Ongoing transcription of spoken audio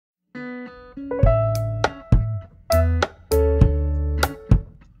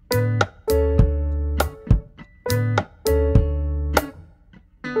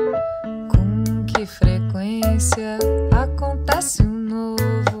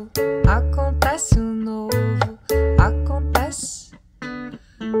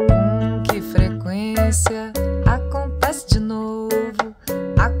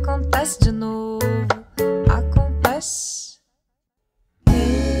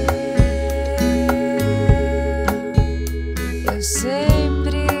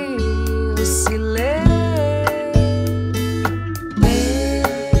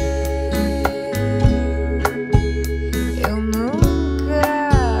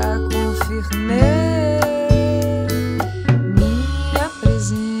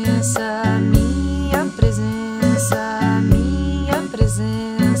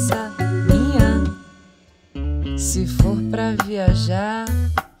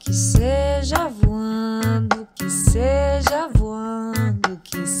que seja voando, que seja voando,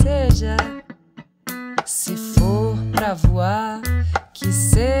 que seja. Se for pra voar, que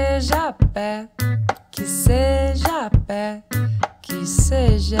seja a pé, que seja a pé, que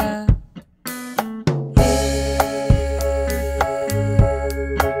seja.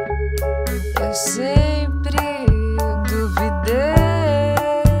 Eu sempre duvidei.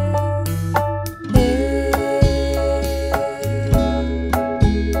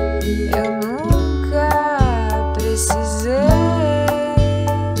 Eu nunca precisei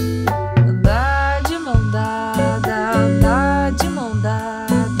andar de mão dada, andar de mão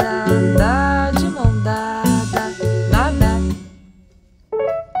dada, andar de mão dada, nada.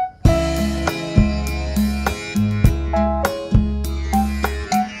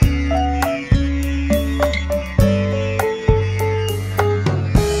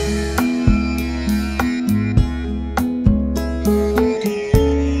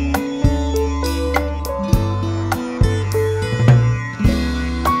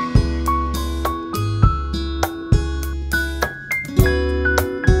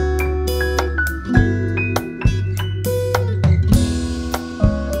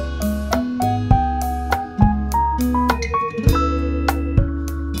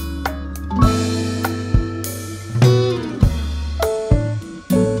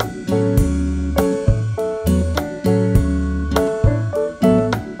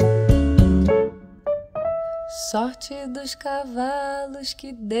 Sorte dos cavalos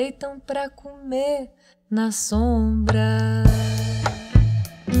que deitam pra comer na sombra.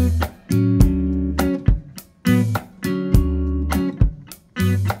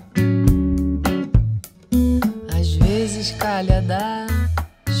 Às vezes calha dar,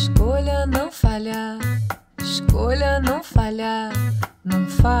 escolha não falhar, escolha não falhar, não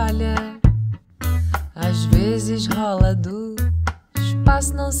falha. Às vezes rola do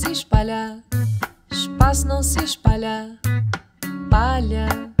espaço não se espalhar, espaço não se espalhar, palha.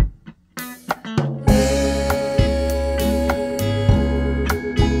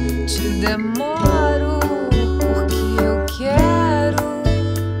 Eu te demoro porque eu quero.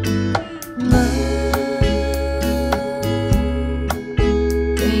 Não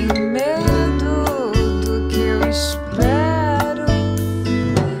tenho medo do que eu espero.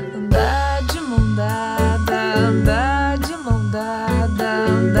 Andar de mão dada, andar de mão dada,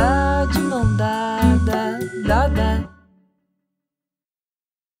 andar de mão dada, dada.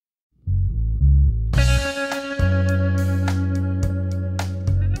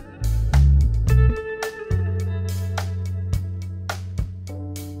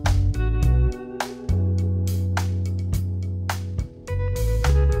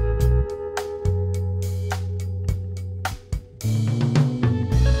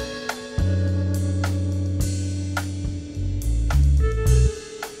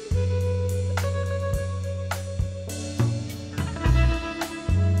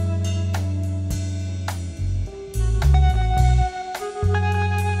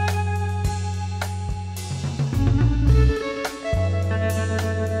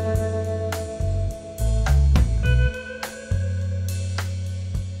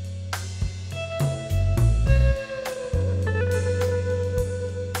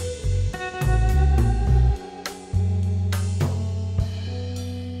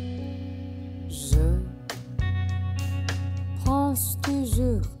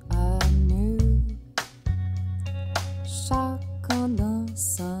 Toujours à nu, chacun dans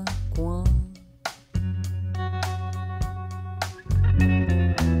son coin,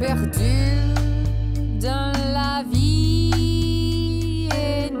 perdu dans la vie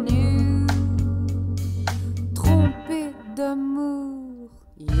et nu, trompé d'amour,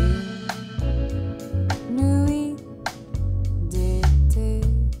 nuit d'été.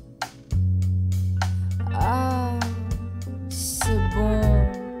 Ah, c'est bon,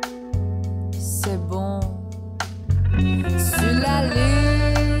 sur la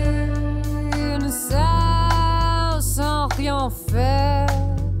lune, ça sans rien faire.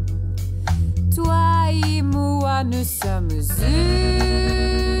 Toi et moi, nous sommes une.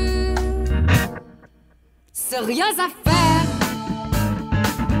 C'est rien à faire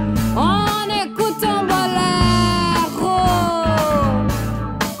en écoutant Bolero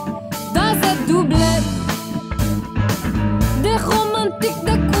dans cette doublette. Des romantiques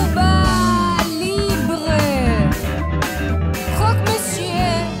de Cuba libre,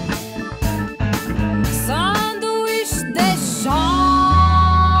 croque-monsieur, sandwich des champs.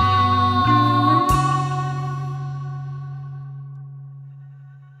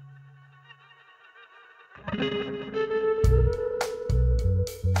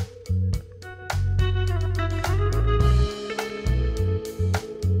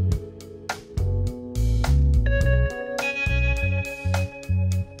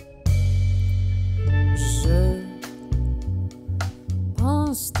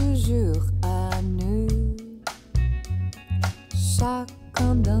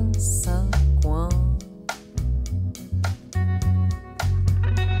 dans un coin,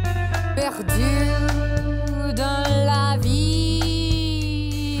 perdu dans la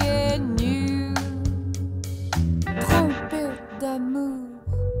vie et nu, trompé d'amour,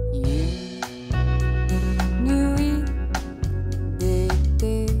 nuit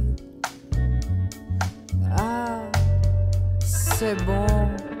d'été. Ah, c'est bon,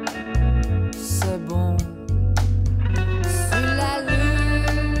 c'est bon. Sur la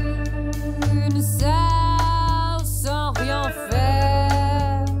lune, seul sans rien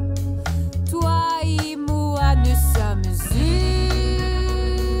faire, toi et moi nous sommes unis.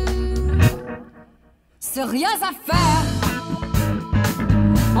 C'est rien à faire.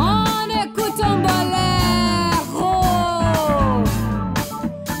 On écoute un boléro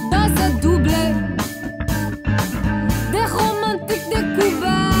dans un doublet, des romantiques, des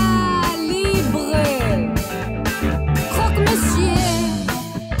couverts libres, croque-monsieur,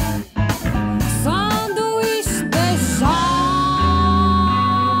 sandwich de champs.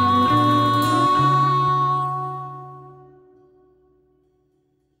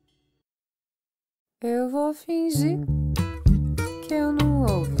 Eu vou fingir que eu não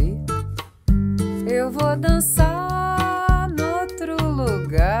ouvi. Eu vou dançar noutro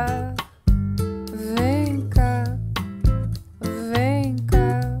lugar. Vem cá,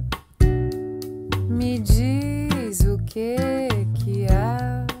 me diz o que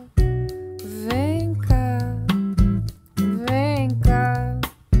há. Vem cá,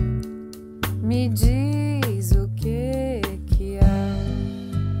 me diz o que há.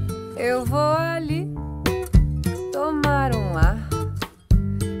 Eu vou ali tomar um ar.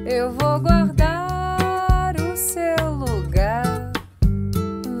 Eu vou guardar o seu lugar.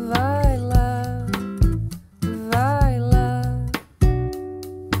 Vai lá,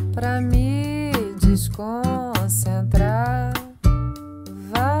 pra me desconcentrar.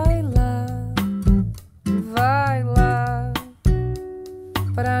 Vai lá,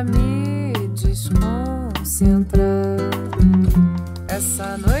 pra me desconcentrar.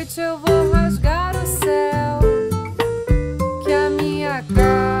 Essa noite eu vou rasgar o céu, que a minha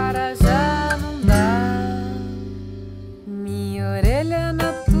cara já não dá. Minha orelha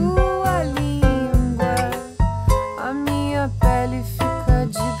na tua língua, a minha pele fica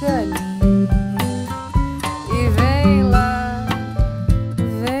de galinha. E vem lá,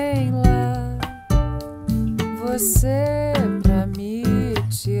 você pra me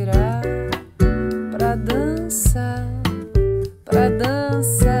tirar, pra dançar,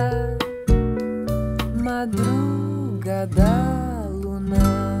 madrugada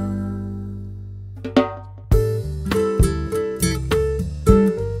lunar.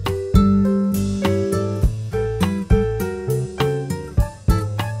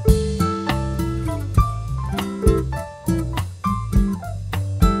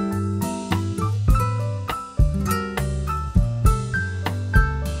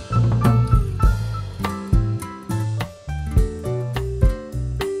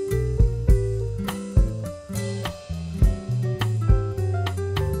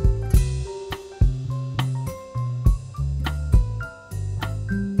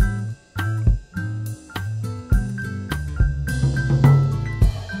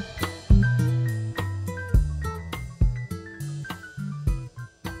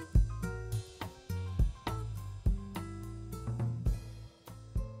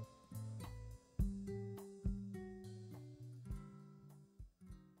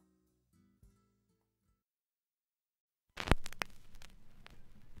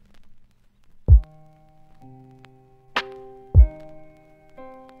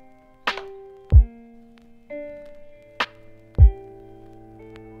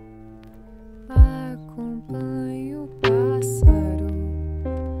 Acompanho o pássaro,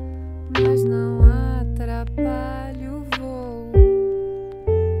 mas não atrapalhe o voo.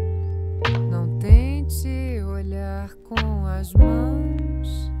 Não tente olhar com as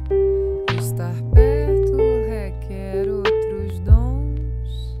mãos. Estar perto requer outros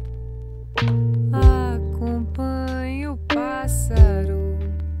dons. Acompanhe o pássaro,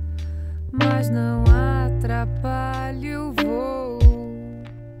 mas não atrapalhe o voo.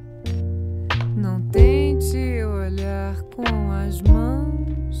 Não tente olhar com as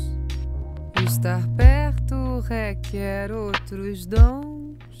mãos. Estar perto requer outros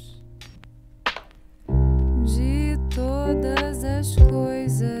dons. De todas as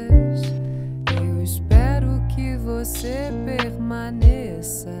coisas, eu espero que você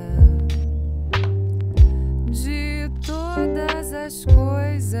permaneça. De todas as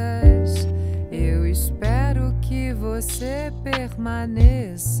coisas, eu espero que você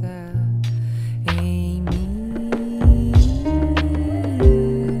permaneça em mim.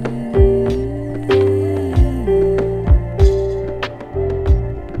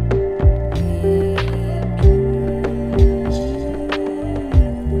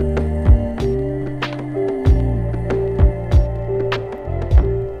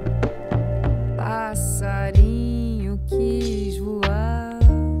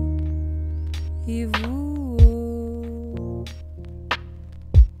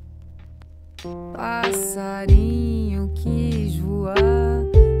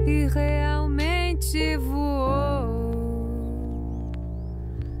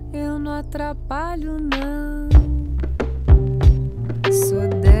 atrapalho, não. Sou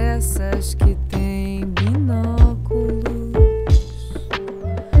dessas que tem binóculos.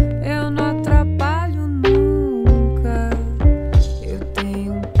 Eu não atrapalho nunca. Eu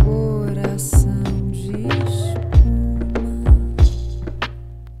tenho um coração de espuma.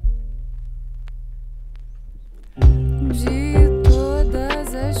 De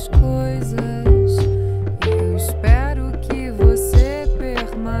todas as coisas, eu espero que você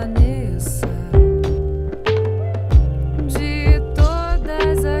permaneça. De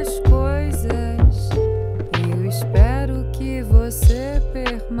todas as coisas, eu espero que você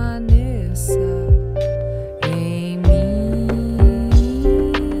permaneça em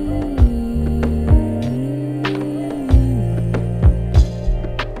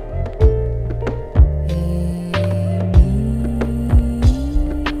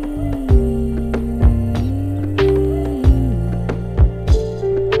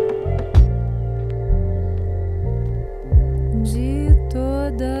de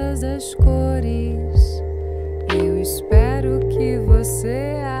todas as cores, eu espero que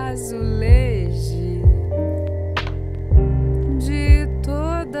você azuleje. De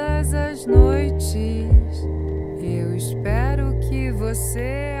todas as noites, eu espero que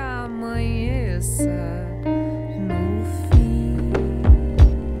você amanheça.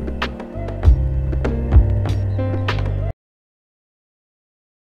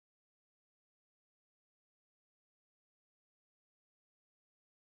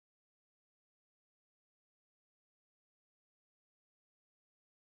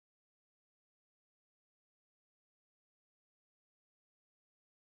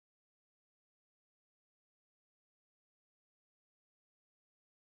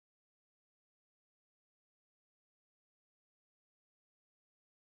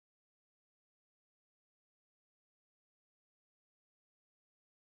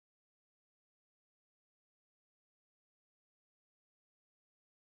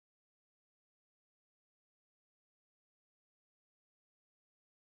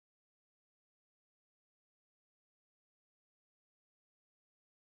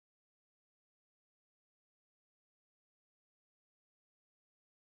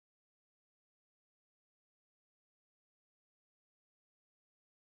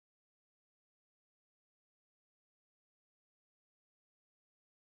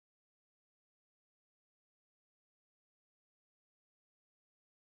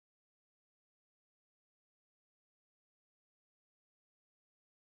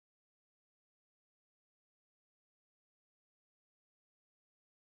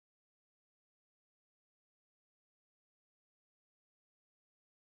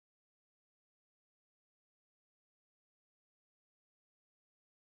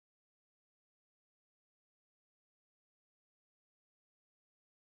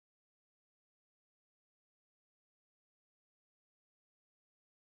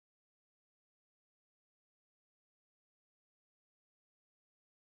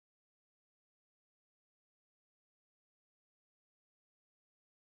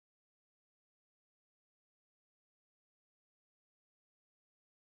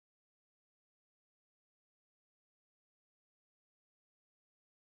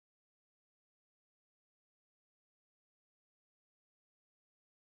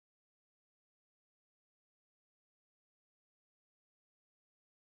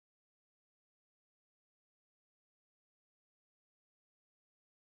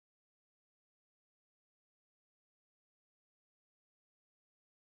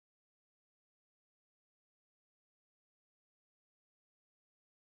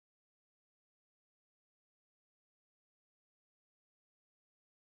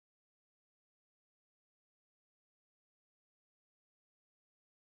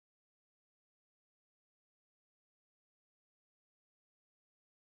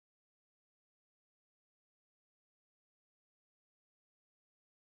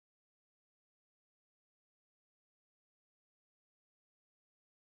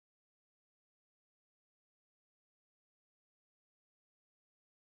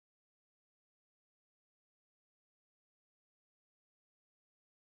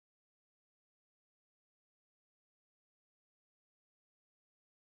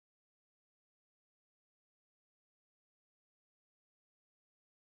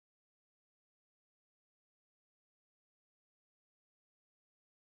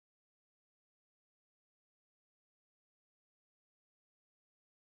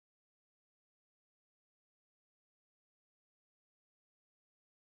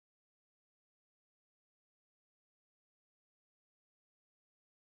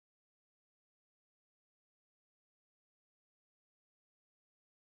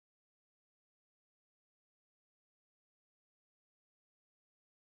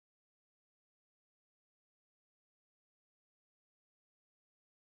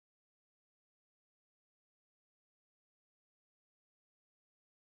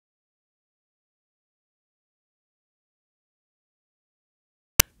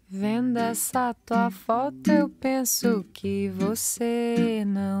 Vendo essa tua foto eu penso que você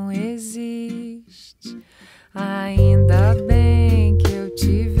não existe. Ainda bem que eu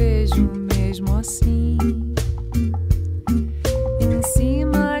te vejo mesmo assim. Em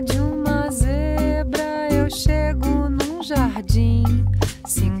cima de uma zebra eu chego num jardim.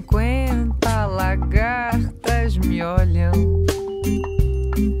 50 lagartas me olham.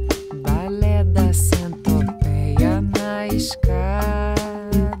 Ballet da Centopeia na escada.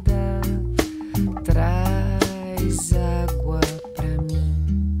 Traz água pra mim.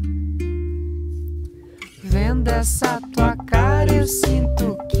 Vendo essa tua cara eu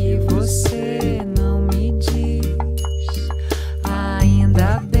sinto que você não me diz.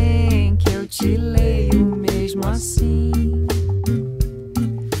 Ainda bem que eu te leio mesmo assim.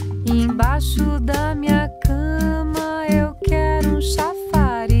 Embaixo da minha cama eu quero um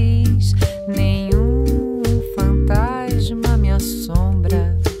chafariz. Nenhum fantasma me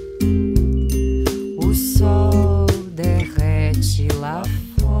assombra. O sol derrete lá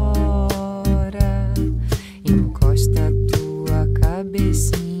fora. Encosta tua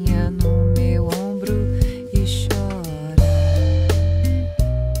cabecinha no meu ombro e chora.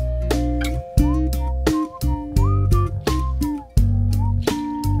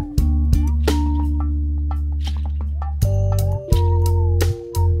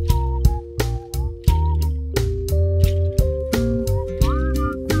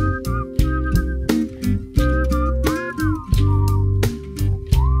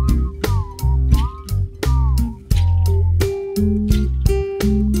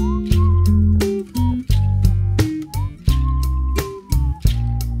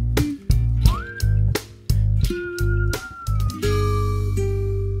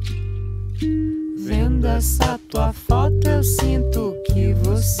 Vendo essa tua foto eu sinto que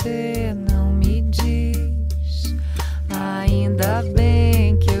você não me diz. Ainda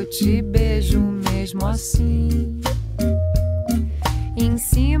bem que eu te beijo mesmo assim. Em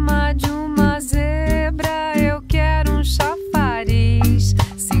cima de uma zebra eu quero um chafariz.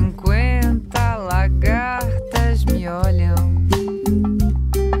 50 lagartas me olham.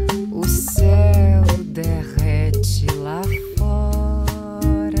 O céu derrete lá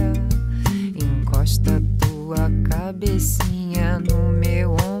fora. Encosta tua cabecinha no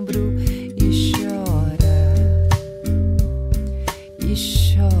meu ombro e chora. E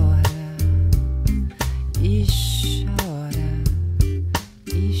chora. E chora.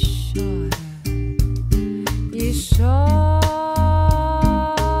 E chora. E chora.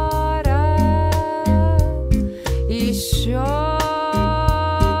 E chora.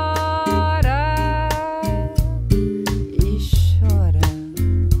 E chora.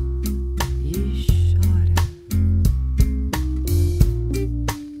 E chora.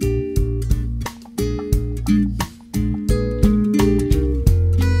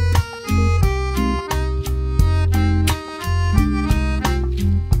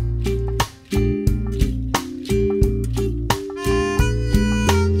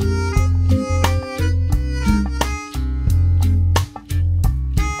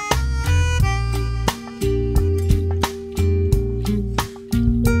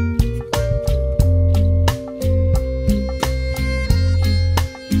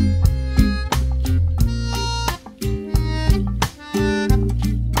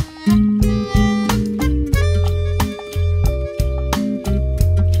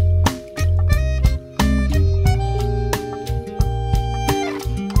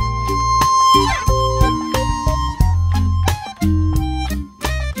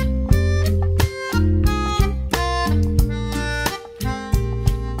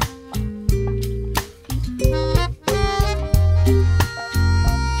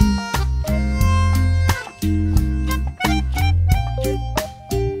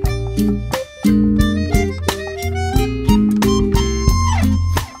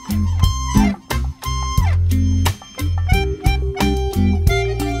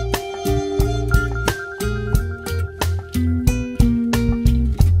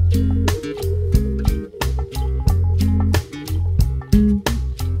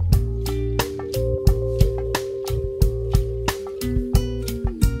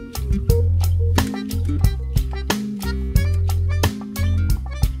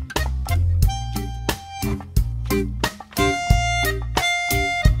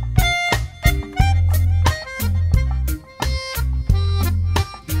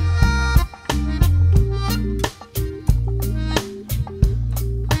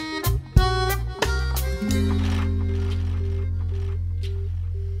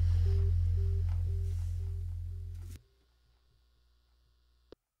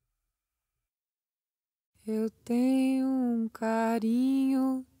 Eu tenho um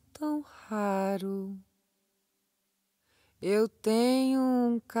carinho tão raro. Eu tenho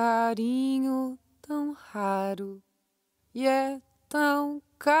um carinho tão raro e é tão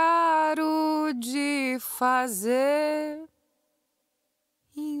caro de fazer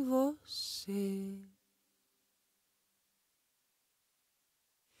em você.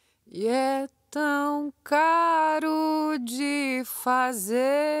 E é tão caro de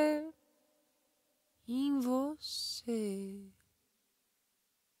fazer em você.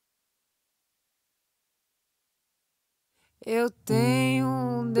 Eu tenho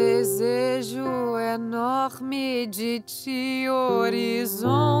um desejo enorme de te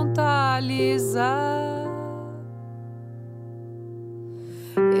horizontalizar.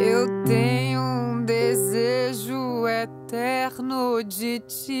 Eu tenho um desejo eterno de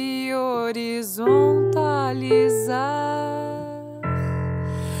te horizontalizar.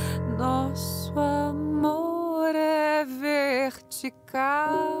 Nosso amor é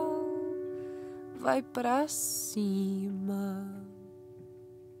vertical, vai pra cima.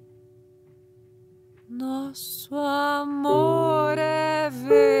 Nosso amor é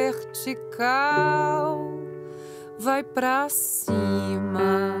vertical, vai pra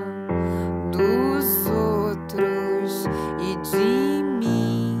cima dos outros e de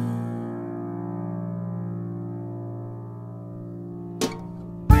mim.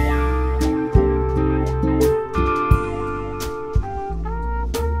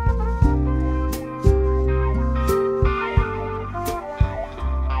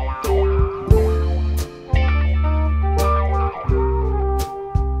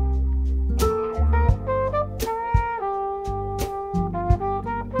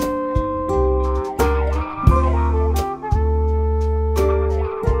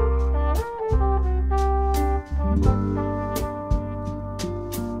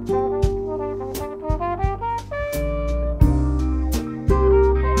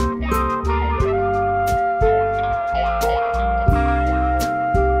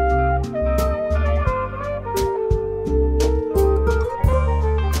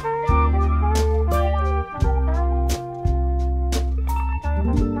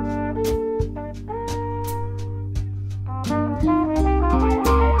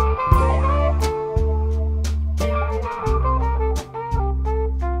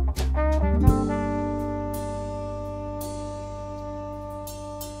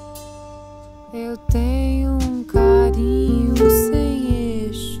 Eu tenho um carinho sem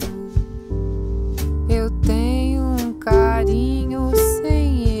eixo. Eu tenho um carinho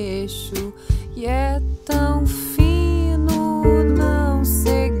sem eixo. E é tão fino não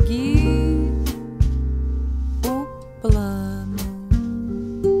seguir o plano.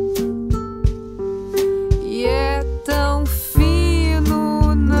 E é tão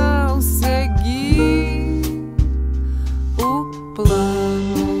fino não seguir o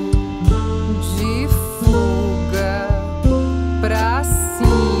plano. Fuga pra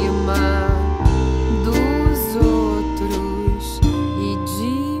cima dos outros e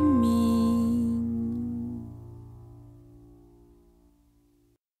de mim.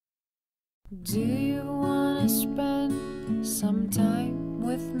 Do you wanna spend some time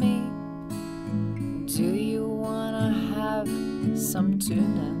with me? Do you wanna have some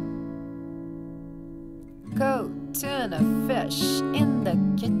tuna? Go tuna fish in the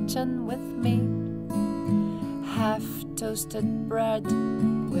kitchen with me. Half toasted bread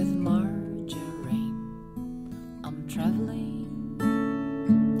with margarine. I'm traveling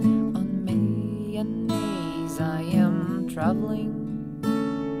on mayonnaise. I am traveling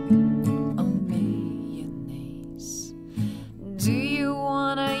on mayonnaise. Do you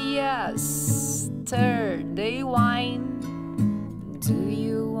wanna yesterday wine? Do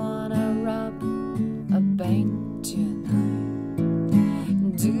you wanna rub a bank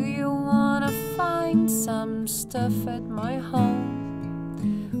tonight? Do you wanna find some stuff at my home?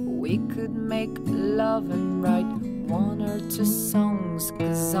 We could make love and write one or two songs,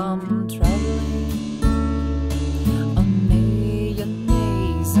 'cause I'm traveling on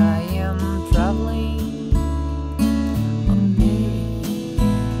mayonnaise. I am traveling on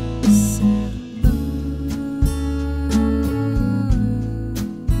mayonnaise.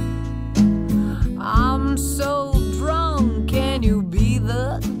 I'm so drunk, can you be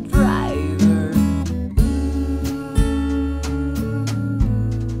the driver?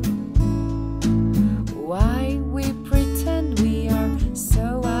 Why we pretend we are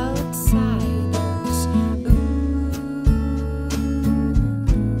so outsiders?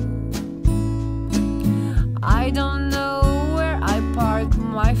 I don't know where I park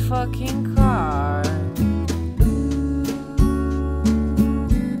my fucking car.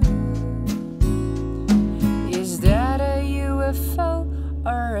 Is that a UFO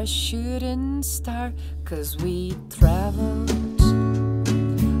or a shooting star, 'cause we traveled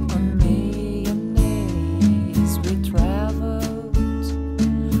on mayonnaise. We traveled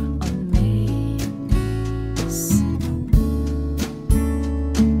on mayonnaise.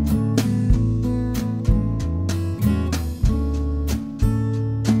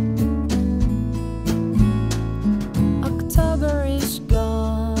 October is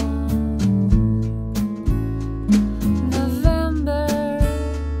gone, November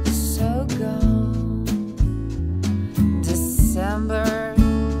so gone, December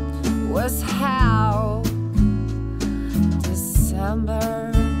was how,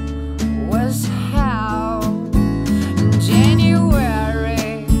 December was how,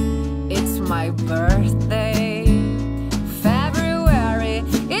 January, it's my birthday, February,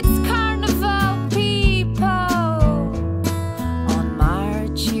 it's carnival people, on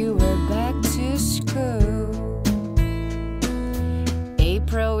March you were back to school,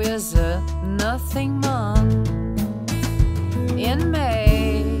 April is a nothing month, in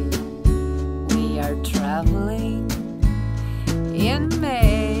May we are traveling, in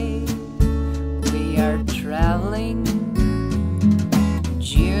May we are traveling,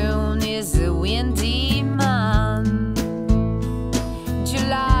 June is a windy month,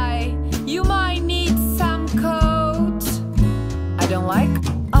 July you might need some coat, I don't like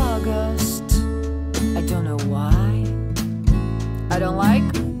August, I don't know why, I don't like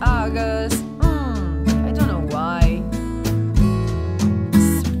August, I don't know why.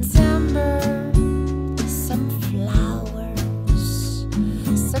 September, some flowers,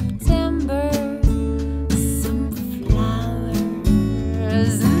 September, some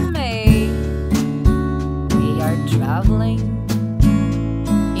flowers, in May we are traveling,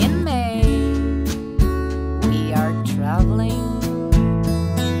 in May we are traveling,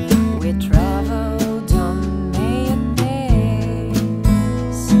 we traveled on mayonnaise,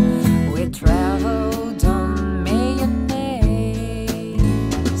 we traveled on mayonnaise,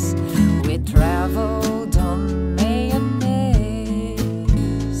 we traveled on mayonnaise,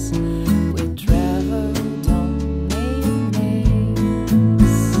 we traveled on mayonnaise.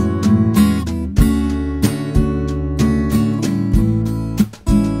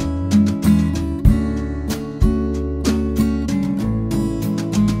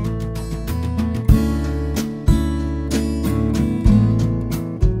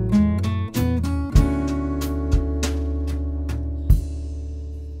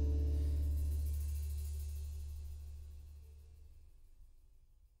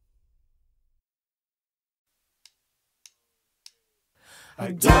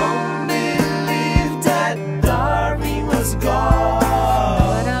 I don't believe that Darwin was gone,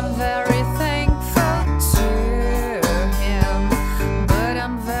 But I'm very thankful to him. But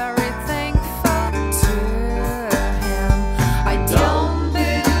I'm very thankful to him. I don't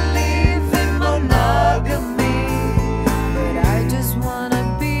believe in monogamy, but I just wanna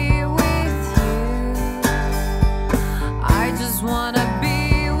be with you. I just wanna be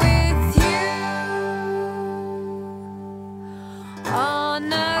with you. On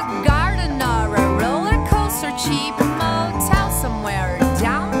a garden or a roller coaster, cheap motel somewhere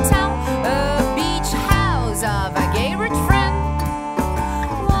downtown, a beach house of a gay rich friend.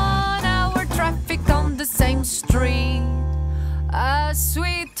 1 hour traffic on the same street, a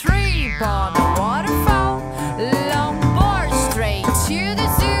sweet tree on a waterfall, long board straight to the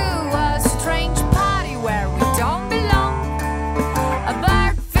zoo, a strange party where we don't belong, a bar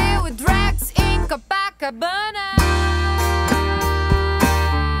filled with drags in Copacabana.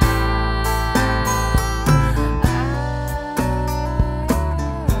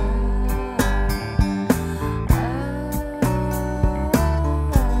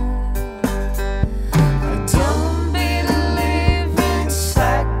 I don't believe in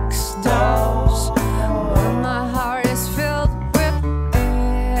sex dolls,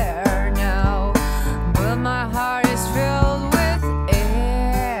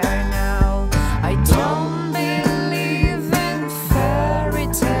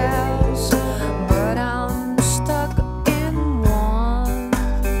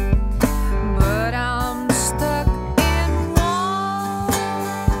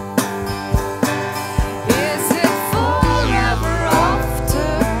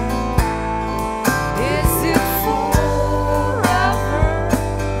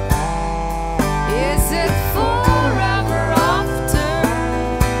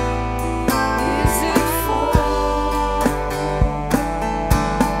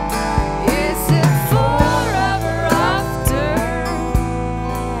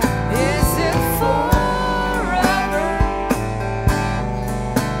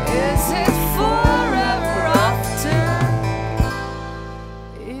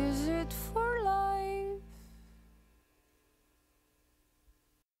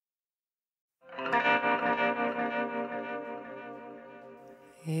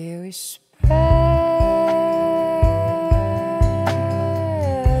 espero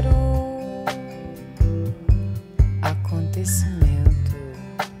acontecimentos.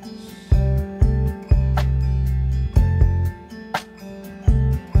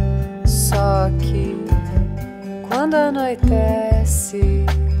 Só que quando anoitece,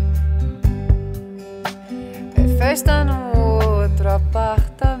 é festa no outro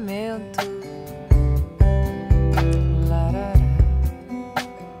apartamento. Larará.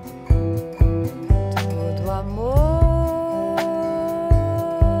 Todo amor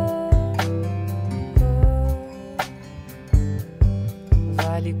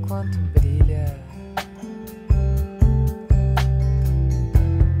vale quanto brilha.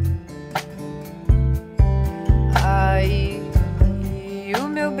 Aí o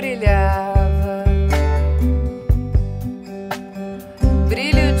meu brilhava,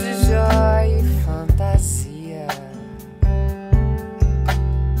 brilho de joia e fantasia.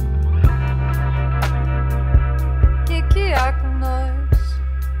 Que há com nós?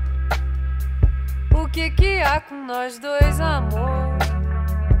 O que há com nós dois, amor?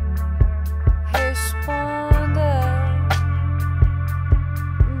 Responda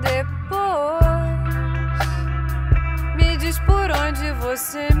depois. Me diz por onde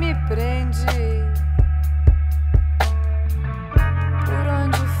você me prende, por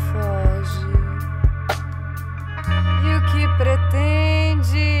onde foge e o que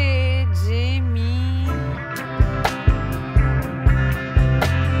pretende de mim.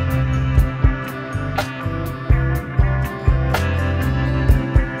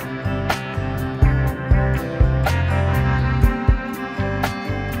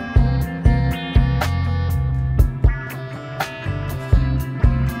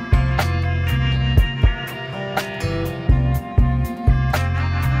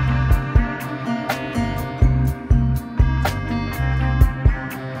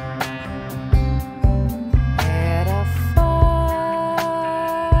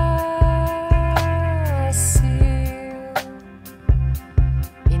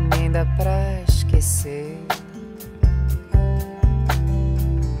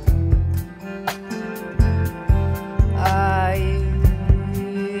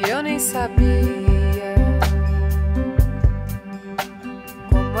 Sabia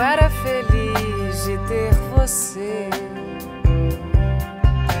como era feliz de ter você.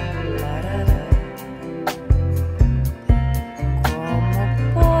 Larará. Como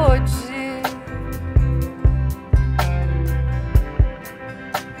pôde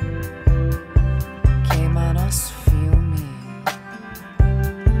queimar nosso filme?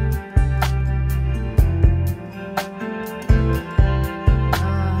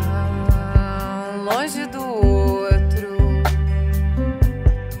 Longe do outro,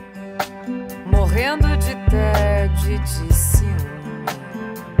 morrendo de tédio e de ciúme.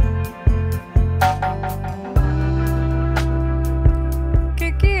 O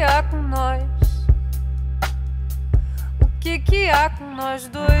que há com nós? O que há com nós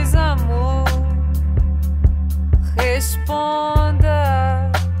dois, amor?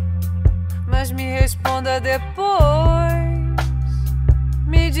 Responda, mas me responda depois.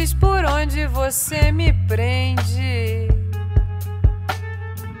 Me diz por onde você me prende,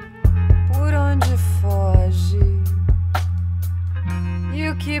 por onde foge e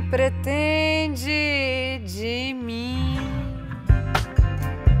o que pretende de mim.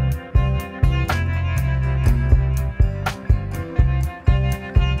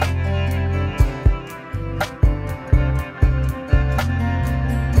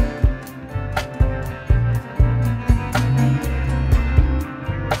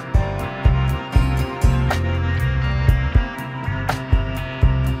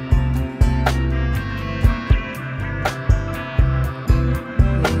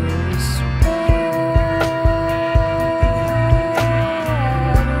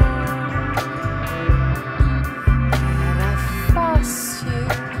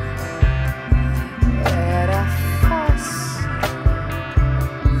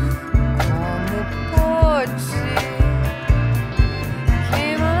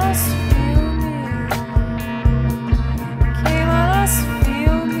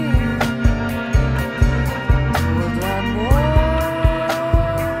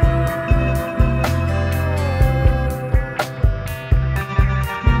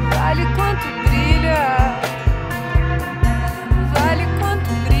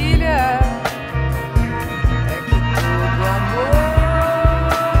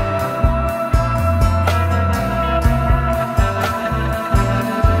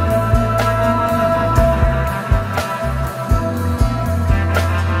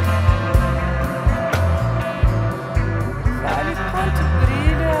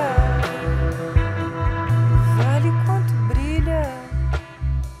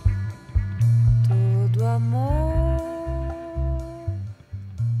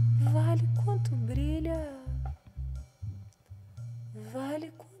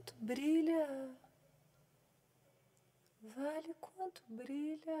 brilha, vale quanto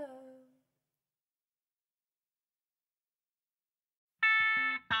brilha.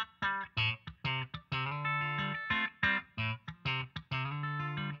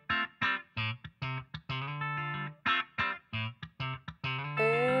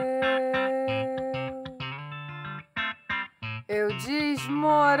 Eu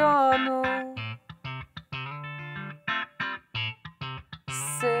desmorono.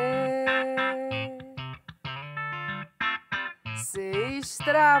 Cê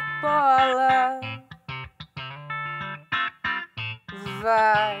extrapola,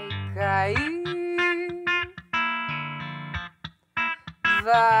 vai cair,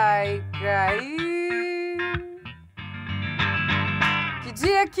 vai cair. Que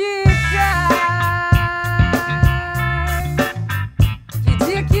dia que cai? Que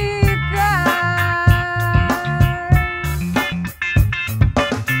dia que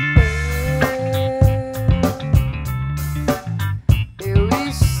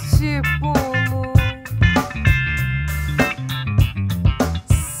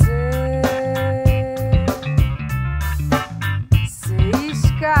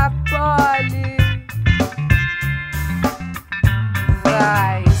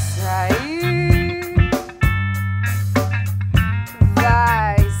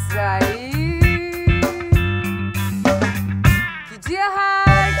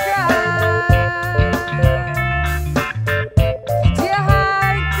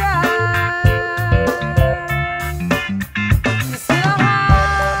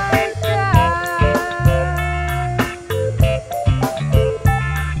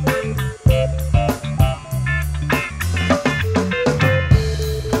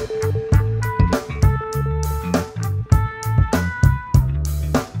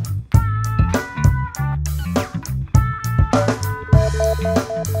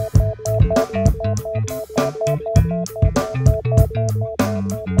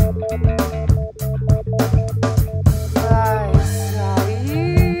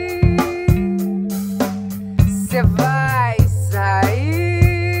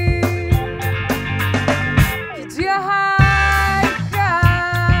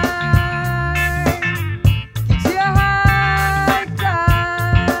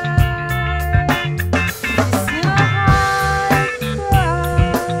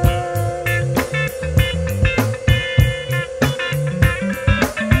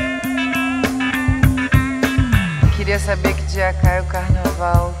saber que dia cai o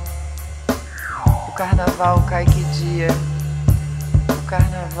carnaval. O carnaval cai que dia? O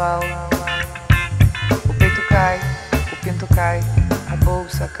carnaval. O peito cai, o pinto cai, a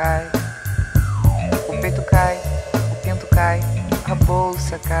bolsa cai. O peito cai, o pinto cai, a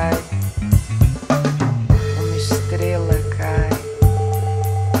bolsa cai. Uma estrela cai,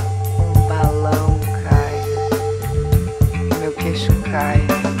 um balão cai. Meu queixo cai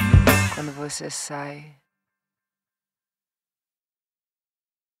quando você sai.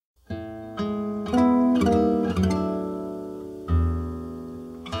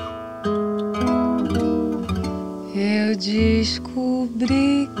 Eu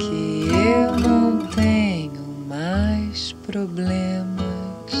descobri que eu não tenho mais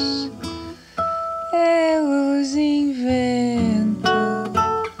problemas. Eu os invento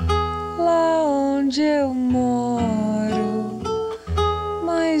lá onde eu moro,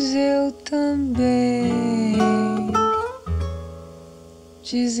 mas eu também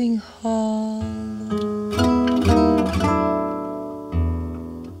desenrolo.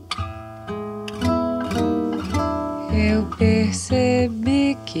 Eu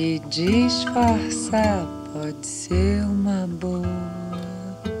percebi que disfarçar pode ser uma boa.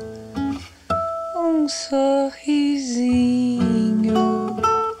 Um sorrisinho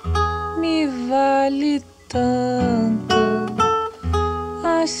me vale tanto,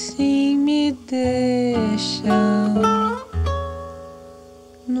 assim me deixa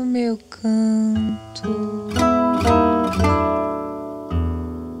no meu canto.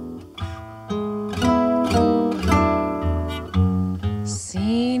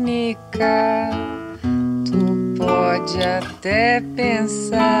 Tu pode até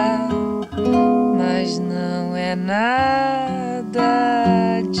pensar, mas não é nada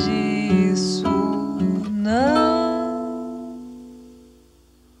disso, não.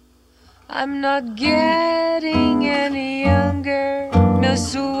 I'm not getting any younger. Meu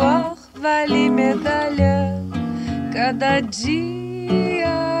suor vale medalha. Cada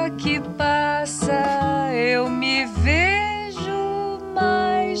dia que passa eu me vejo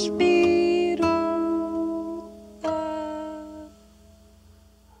mais biruta.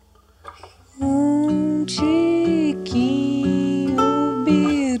 Um tiquinho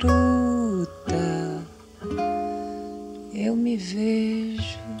biruta.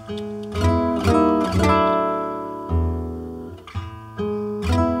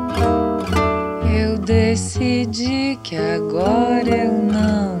 decidi que agora eu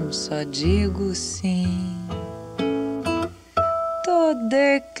não só digo sim. Tô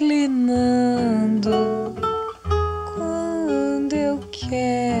declinando quando eu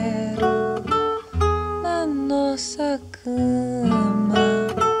quero na nossa cama.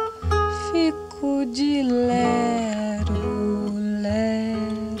 Fico de lero, lero.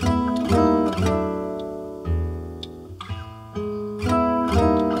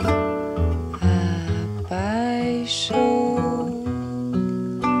 Apaixou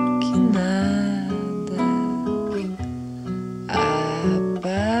que nada.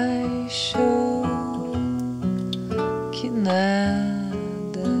 Apaixou que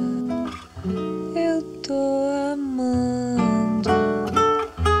nada. Eu tô amando.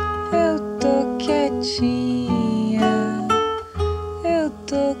 Eu tô quietinha. Eu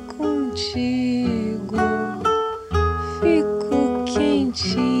tô contigo. Fico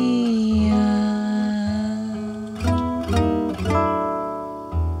quentinha.